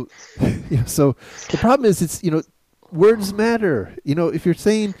so, so the problem is it's words matter. If you're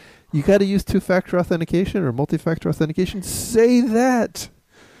saying you got to use two-factor authentication or multi-factor authentication, say that.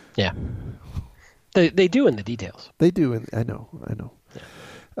 Yeah, they do in the details. They do, and I know.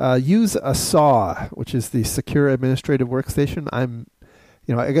 Use a SAW, which is the Secure Administrative Workstation.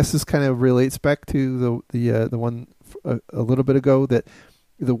 I guess this kind of relates back to the one a little bit ago, that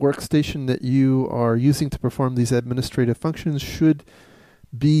the workstation that you are using to perform these administrative functions should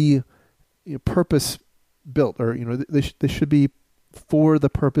be purpose built, or they should be for the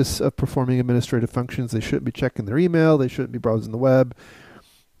purpose of performing administrative functions. They shouldn't be checking their email. They shouldn't be browsing the web.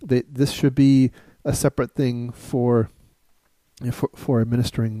 This should be a separate thing for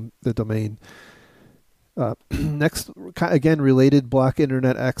administering the domain. Next, again, related, block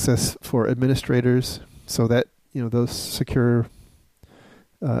internet access for administrators, so that those secure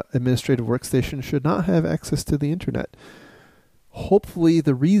administrative workstations should not have access to the internet. Hopefully,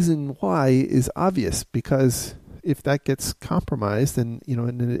 the reason why is obvious, because if that gets compromised and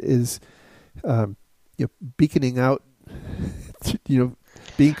it is beaconing out,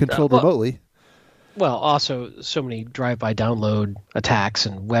 being controlled remotely. Well, also so many drive-by download attacks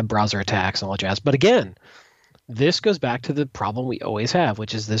and web browser attacks and all that jazz. But again, this goes back to the problem we always have,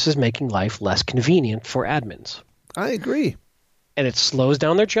 which is this is making life less convenient for admins. I agree. And it slows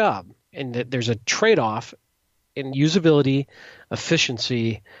down their job. And there's a trade-off in usability,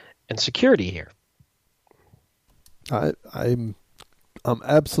 efficiency, and security here. I'm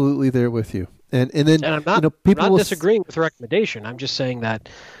absolutely there with you. And then I'm not, people I'm not disagreeing with the recommendation. I'm just saying that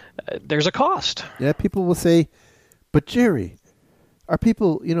there's a cost. Yeah, people will say, but Jerry, our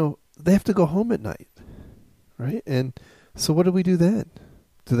people, they have to go home at night, right? And so what do we do then?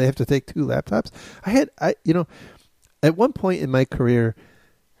 Do they have to take two laptops? At one point in my career,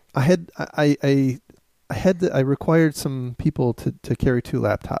 I required some people to carry two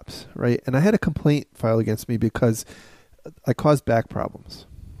laptops, right? And I had a complaint filed against me because I caused back problems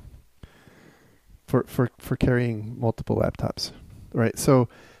for carrying multiple laptops, right? So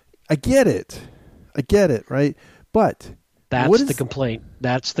I get it, right? But that's the complaint.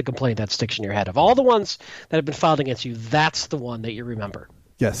 That's the complaint that sticks in your head. Of all the ones that have been filed against you, that's the one that you remember.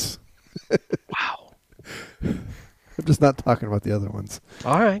 Yes. Wow. I'm just not talking about the other ones.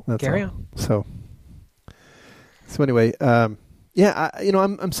 All right, that's carry all. on. So anyway, I'm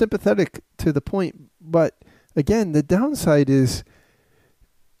sympathetic to the point, but again, the downside is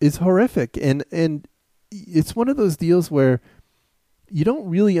horrific, and it's one of those deals where you don't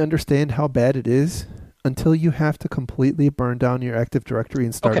really understand how bad it is until you have to completely burn down your Active Directory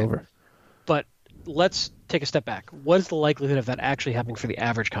and start over. But let's take a step back. What is the likelihood of that actually happening for the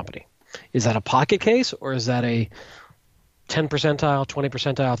average company? Is that a pocket case, or is that a 10 percentile, 20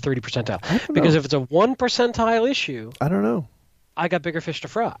 percentile, 30 percentile? Because if it's a 1 percentile issue, I don't know. I got bigger fish to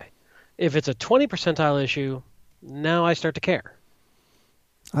fry. If it's a 20 percentile issue, now I start to care.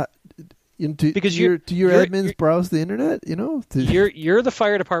 Because do your admins browse the internet? You're the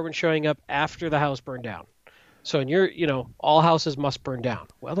fire department showing up after the house burned down. So all houses must burn down.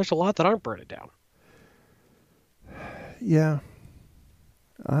 Well, there's a lot that aren't burning down. Yeah,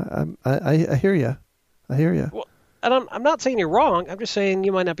 I hear you. I hear you. Well, and I'm not saying you're wrong. I'm just saying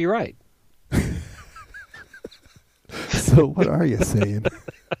you might not be right. So what are you saying?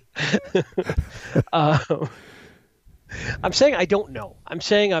 I'm saying I don't know. I'm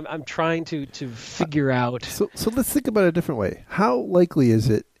saying I'm trying to figure out. So let's think about it a different way. How likely is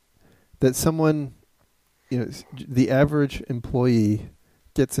it that someone, the average employee,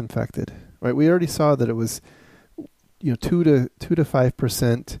 gets infected? Right. We already saw that it was, 2 to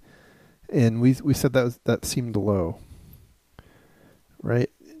 5%, and we said that seemed low. right?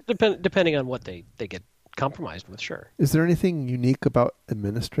 Depending on what they get compromised with, sure. Is there anything unique about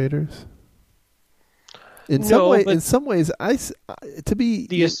administrators? In No, some ways, to be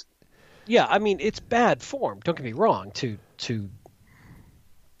yeah, I mean, it's bad form. Don't get me wrong.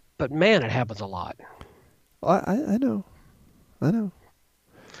 But man, it happens a lot. I know.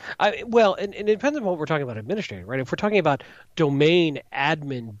 Well, and it depends on what we're talking about administrating, right? If we're talking about domain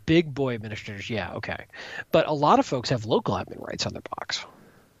admin, big boy administrators, yeah, okay. But a lot of folks have local admin rights on their box.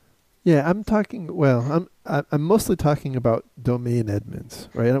 Yeah, I'm talking. Well, I'm mostly talking about domain admins,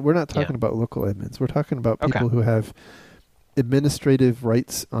 right? We're not talking about local admins. We're talking about people who have administrative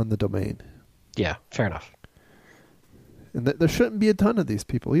rights on the domain. Yeah, fair enough. And there shouldn't be a ton of these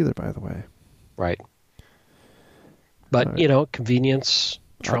people either, by the way. Right. But convenience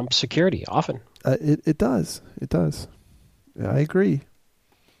trumps security often. It does. It does. Yeah, I agree.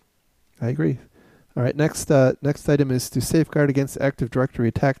 All right, next item is to safeguard against Active Directory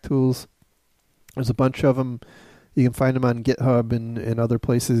attack tools. There's a bunch of them. You can find them on GitHub and other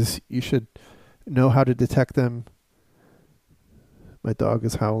places. You should know how to detect them. My dog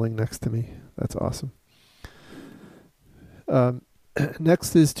is howling next to me. That's awesome.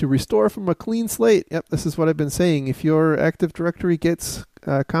 Next is to restore from a clean slate. Yep, this is what I've been saying. If your Active Directory gets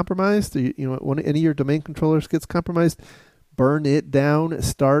compromised, or any of your domain controllers gets compromised, burn it down,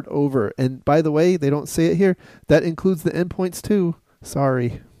 start over. And by the way, they don't say it here, that includes the endpoints too.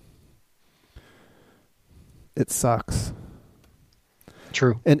 Sorry. It sucks.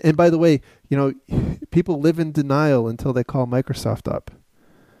 True. And by the way, people live in denial until they call Microsoft up.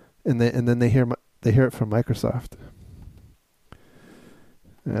 And then they hear it from Microsoft.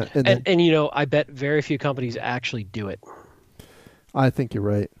 And I bet very few companies actually do it. I think you're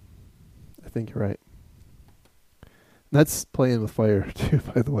right. That's playing with fire too,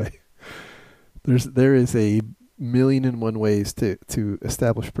 by the way. There is a million and one ways to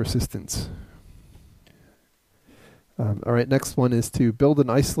establish persistence. All right, next one is to build an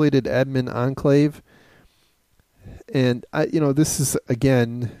isolated admin enclave. And this is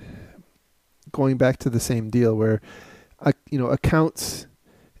again going back to the same deal where accounts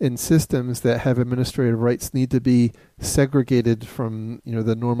and systems that have administrative rights need to be segregated from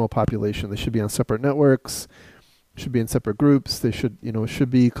the normal population. They should be on separate networks. Should be in separate groups. They should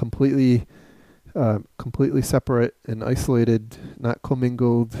be completely separate and isolated, not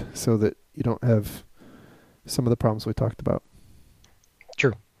commingled, so that you don't have some of the problems we talked about.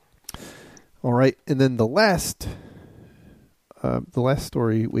 True. All right, and then the last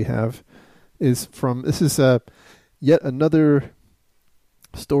story we have is yet another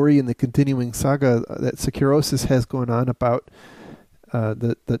story in the continuing saga that Securosis has going on about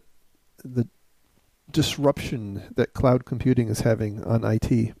the disruption that cloud computing is having on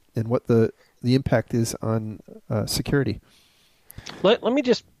IT and what the impact is on security. Let me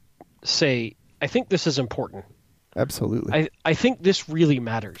just say, I think this is important. Absolutely. I think this really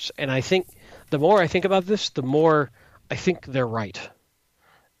matters. And I think the more I think about this, the more I think they're right.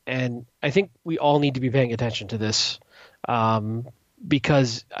 And I think we all need to be paying attention to this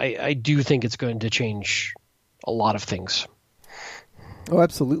because I do think it's going to change a lot of things. Oh,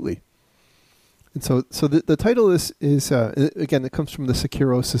 absolutely. And so the title is again, it comes from the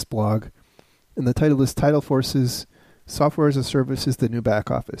Securosis blog, and the title is Tidal Forces Software as a Service is the New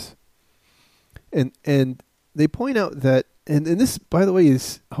Back Office. And they point out that, and this, by the way,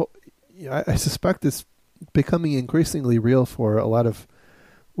 is, I suspect it's becoming increasingly real for a lot of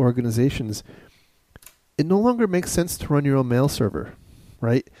organizations. It no longer makes sense to run your own mail server,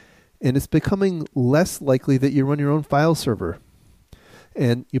 right? And it's becoming less likely that you run your own file server.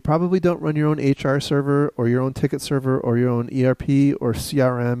 And you probably don't run your own HR server or your own ticket server or your own ERP or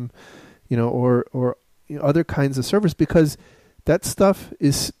CRM, or other kinds of servers, because that stuff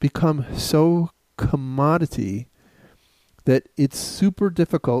is become so commodity that it's super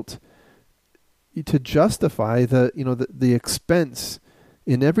difficult to justify the expense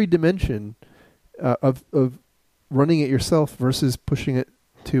in every dimension of running it yourself versus pushing it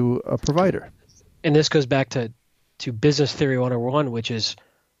to a provider. And this goes back to Business Theory 101, which is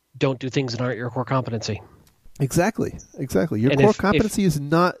don't do things that aren't your core competency. Exactly. Your core competency is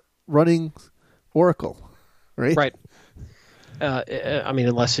not running Oracle, right? Right.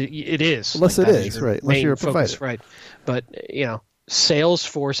 Unless it is. Unless it is, right. Unless you're a provider. Focus, right. But,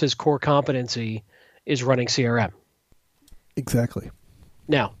 Salesforce's core competency is running CRM. Exactly.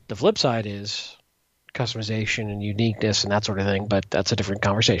 Now, the flip side is customization and uniqueness and that sort of thing, but that's a different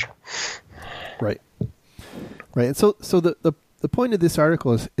conversation. Right. And so the point of this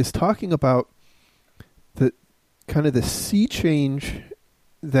article is talking about the kind of the sea change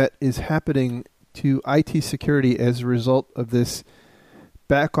that is happening to IT security as a result of this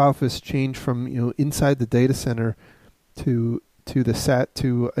back office change from inside the data center to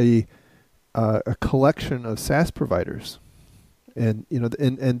a collection of SaaS providers, and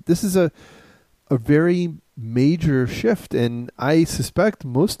and this is a very major shift, and I suspect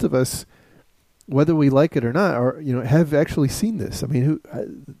most of us, whether we like it or not, or have actually seen this. I mean,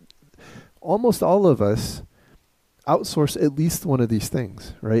 almost all of us outsource at least one of these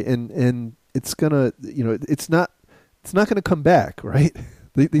things, right? And it's gonna, it's not gonna come back, right?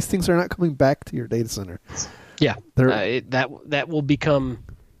 These things are not coming back to your data center. Yeah, that will become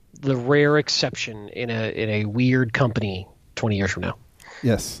the rare exception in a weird company 20 years from now.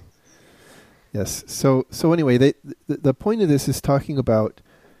 Yes. So anyway, the point of this is talking about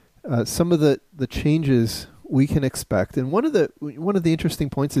some of the changes we can expect, and one of the interesting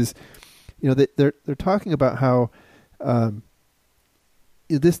points is, that they're talking about how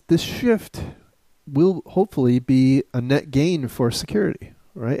this shift will hopefully be a net gain for security,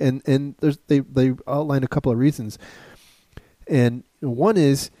 right? And they outline a couple of reasons, and one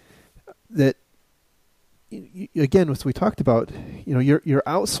is that, again, as we talked about, you're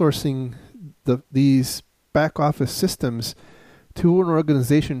outsourcing these back office systems to an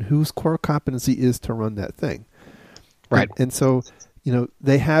organization whose core competency is to run that thing, right? And so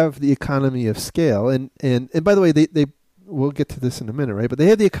they have the economy of scale, and by the way, they we'll get to this in a minute, right? But they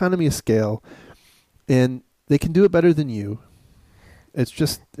have the economy of scale, and they can do it better than you. It's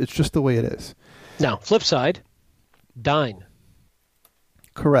just the way it is. Now, flip side, Dyn.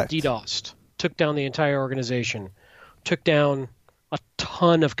 Correct. DDoSed, took down the entire organization, took down a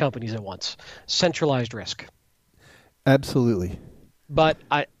ton of companies at once. Centralized risk. Absolutely. But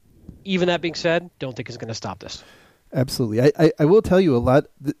even that being said, don't think it's going to stop this. Absolutely. I will tell you a lot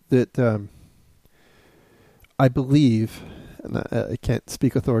that I believe, and I can't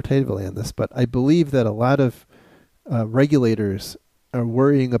speak authoritatively on this, but I believe that a lot of regulators are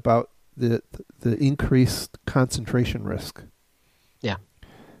worrying about the increased concentration risk. Yeah.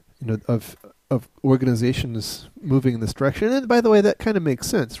 Of organizations moving in this direction. And by the way, that kind of makes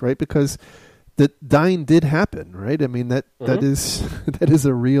sense, right? Because the Dyn did happen, right? I mean, that is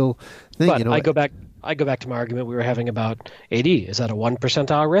a real thing. But I go back to my argument we were having about AD. Is that a 1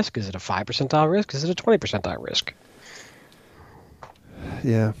 percentile risk? Is it a 5 percentile risk? Is it a 20 percentile risk?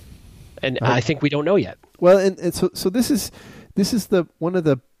 Yeah. And I think we don't know yet. Well, and so this is the one of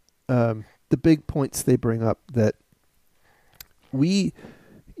the big points they bring up, that we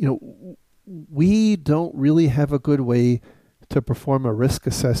don't really have a good way to perform a risk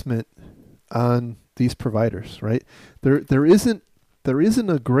assessment on these providers, right? There isn't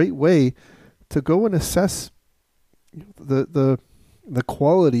a great way to go and assess the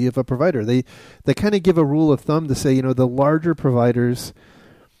quality of a provider. They kind of give a rule of thumb to say, the larger providers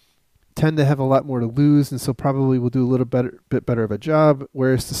tend to have a lot more to lose, and so probably will do a bit better of a job,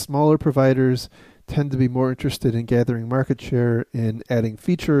 whereas the smaller providers tend to be more interested in gathering market share and adding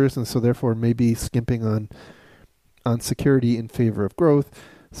features, and so therefore maybe skimping on security in favor of growth.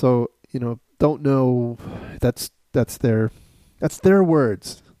 So don't know. That's their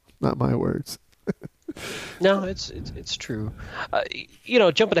words, not my words. No, it's true.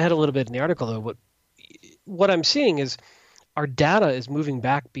 Jumping ahead a little bit in the article, though, what I'm seeing is our data is moving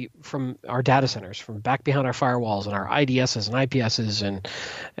back from our data centers, from back behind our firewalls and our IDSs and IPSs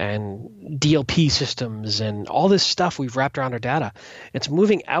and DLP systems and all this stuff we've wrapped around our data. It's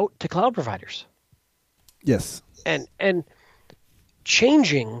moving out to cloud providers. Yes. And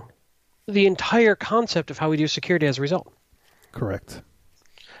changing the entire concept of how we do security as a result. Correct.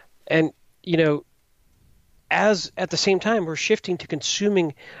 And, as at the same time, we're shifting to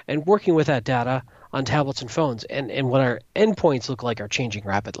consuming and working with that data on tablets and phones, and what our endpoints look like are changing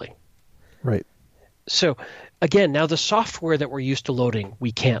rapidly. Right. So, again, now the software that we're used to loading,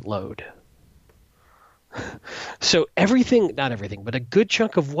 we can't load. So not everything, but a good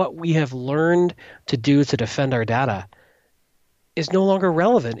chunk of what we have learned to do to defend our data is no longer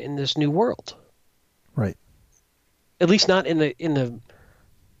relevant in this new world. Right. At least not in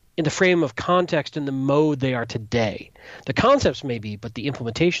the frame of context, in the mode they are today. The concepts may be, but the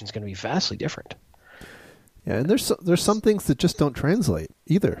implementation is going to be vastly different. Yeah, and there's some things that just don't translate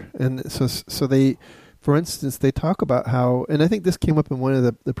either. And so they, for instance, they talk about how, and I think this came up in one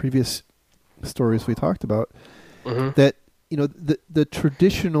of the previous stories we talked about, that the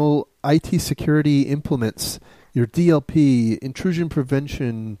traditional IT security implements, your DLP, intrusion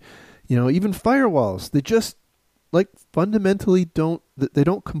prevention, even firewalls, they just fundamentally don't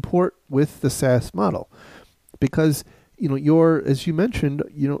comport with the SaaS model, because as you mentioned,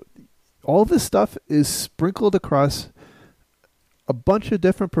 all this stuff is sprinkled across a bunch of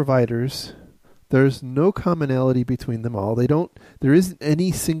different providers There's no commonality between them all. There isn't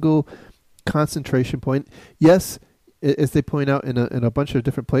any single concentration point. Yes, as they point out in a bunch of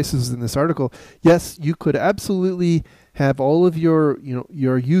different places in this article, yes, you could absolutely have all of your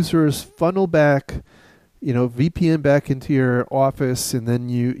users funnel back, VPN back into your office, and then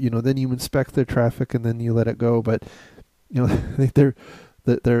you inspect their traffic and then you let it go. But I think they're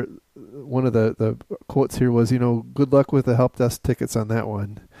one of the quotes here was, good luck with the help desk tickets on that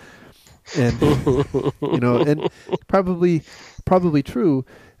one. And and probably true.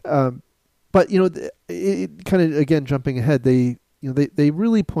 But it kind of, again, jumping ahead, they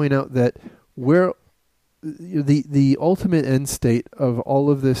really point out that where the ultimate end state of all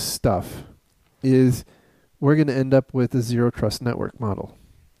of this stuff is we're going to end up with a zero trust network model.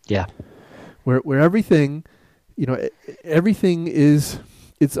 Yeah. Where everything, everything is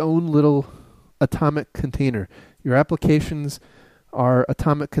its own little atomic container. Your applications are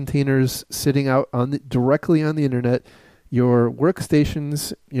atomic containers sitting out directly on the internet. Your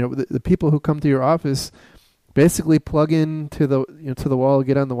workstations, the people who come to your office basically plug in to the wall,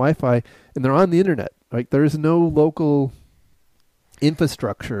 get on the Wi-Fi, and they're on the internet. Like, there's no local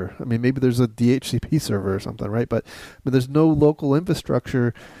infrastructure. I mean, maybe there's a DHCP server or something, right? But there's no local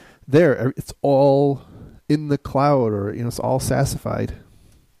infrastructure there. It's all in the cloud, or it's all SaaSified.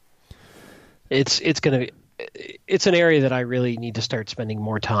 It's an area that I really need to start spending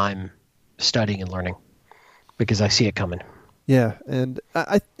more time studying and learning, because I see it coming. Yeah, and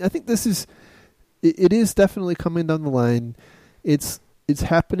I think this is it is definitely coming down the line. It's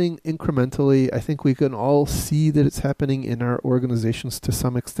happening incrementally. I think we can all see that it's happening in our organizations to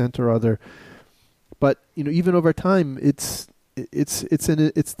some extent or other. But even over time, it's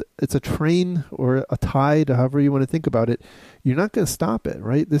a train or a tide, however you want to think about it. You're not going to stop it,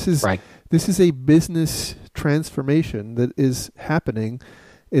 right? This is a business transformation that is happening.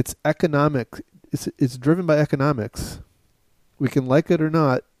 It's economic. It's driven by economics. We can like it or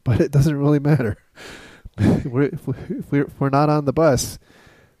not, but it doesn't really matter. If we're not on the bus,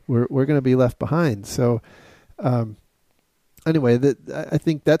 we're going to be left behind. So, anyway, I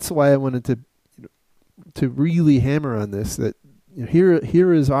think that's why I wanted to really hammer on this. That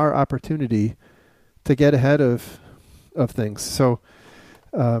here is our opportunity to get ahead of things. So,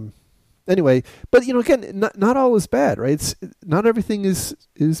 anyway, but again, not all is bad, right? Not everything is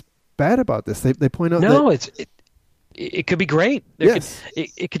bad about this. They point out it could be great.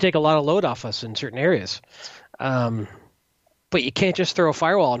 It could take a lot of load off us in certain areas, but you can't just throw a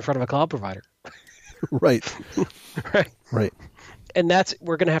firewall in front of a cloud provider. Right. Right. And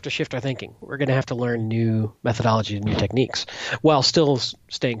we're going to have to shift our thinking. We're going to have to learn new methodologies and new techniques while still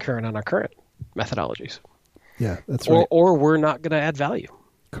staying current on our current methodologies. Yeah, that's right. Or we're not going to add value.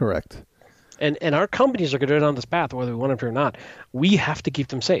 Correct. And our companies are going to go down this path, whether we want them to or not. We have to keep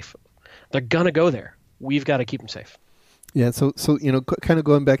them safe. They're going to go there. We've got to keep them safe. Yeah. So kind of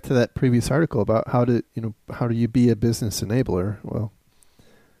going back to that previous article about how do you be a business enabler? Well,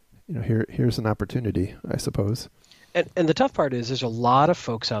 here's an opportunity, I suppose. And the tough part is there's a lot of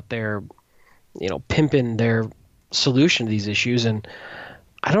folks out there, pimping their solution to these issues, and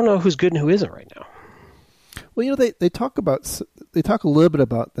I don't know who's good and who isn't right now. Well, they talk a little bit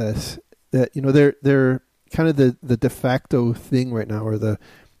about this, that they're kind of the de facto thing right now, or the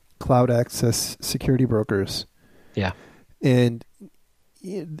cloud access security brokers. Yeah. And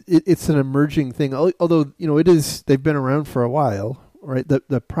it's an emerging thing, although they've been around for a while, right?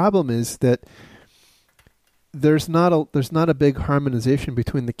 The problem is that there's not a big harmonization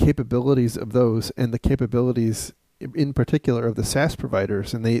between the capabilities of those and the capabilities in particular of the SaaS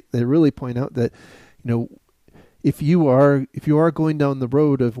providers, and they really point out that if you are going down the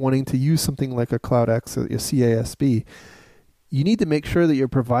road of wanting to use something like a cloud access, a CASB, you need to make sure that your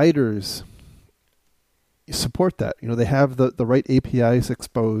providers support that. They have the right APIs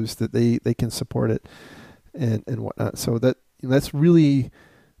exposed, that they can support it and whatnot. So that's really,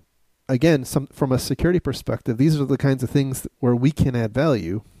 again, from a security perspective, these are the kinds of things where we can add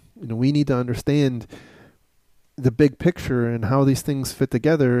value. We need to understand the big picture and how these things fit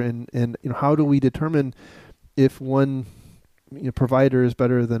together, and how do we determine if one provider is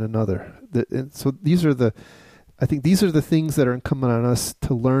better than another. So I think these are the things that are incumbent on us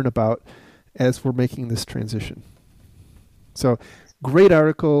to learn about as we're making this transition. So, great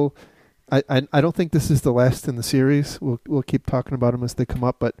article. I don't think this is the last in the series. We'll keep talking about them as they come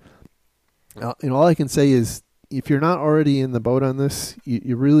up. But all I can say is, if you're not already in the boat on this,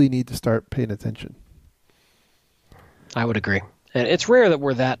 you really need to start paying attention. I would agree. And it's rare that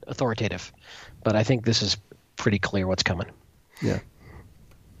we're that authoritative, but I think this is pretty clear what's coming. Yeah.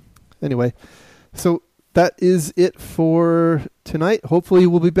 Anyway, so that is it for tonight. Hopefully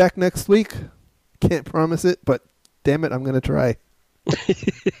we'll be back next week. Can't promise it, but damn it, I'm going to try.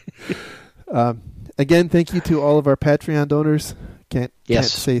 Again, thank you to all of our Patreon donors. Can't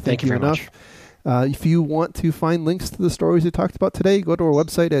say thank you enough. If you want to find links to the stories we talked about today, go to our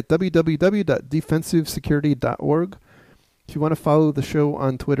website at www.defensivesecurity.org. If you want to follow the show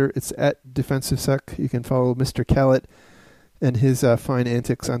on Twitter, it's at DefensiveSec. You can follow Mr. Callett and his fine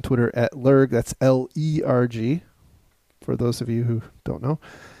antics on Twitter at Lerg. That's L-E-R-G, for those of you who don't know.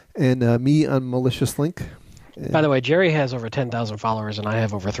 And me on Malicious Link. By the way, Jerry has over 10,000 followers, and I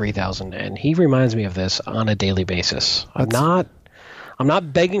have over 3,000, and he reminds me of this on a daily basis. I'm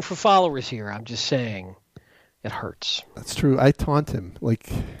not begging for followers here. I'm just saying it hurts. That's true. I taunt him. Like,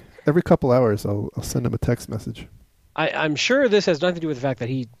 every couple hours, I'll send him a text message. I'm sure this has nothing to do with the fact that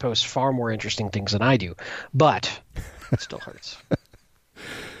he posts far more interesting things than I do, but it still hurts.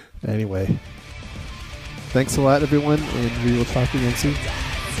 Anyway, thanks a lot, everyone, and we will talk again soon.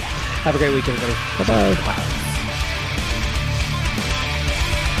 Have a great week, everybody. Bye-bye. Bye.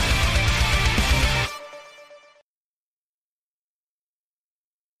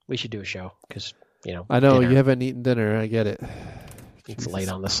 We should do a show because, I know dinner. You haven't eaten dinner. I get it. It's late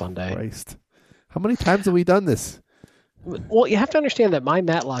on the Sunday. Christ. How many times have we done this? Well, you have to understand that my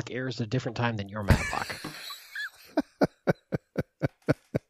Matlock airs a different time than your Matlock.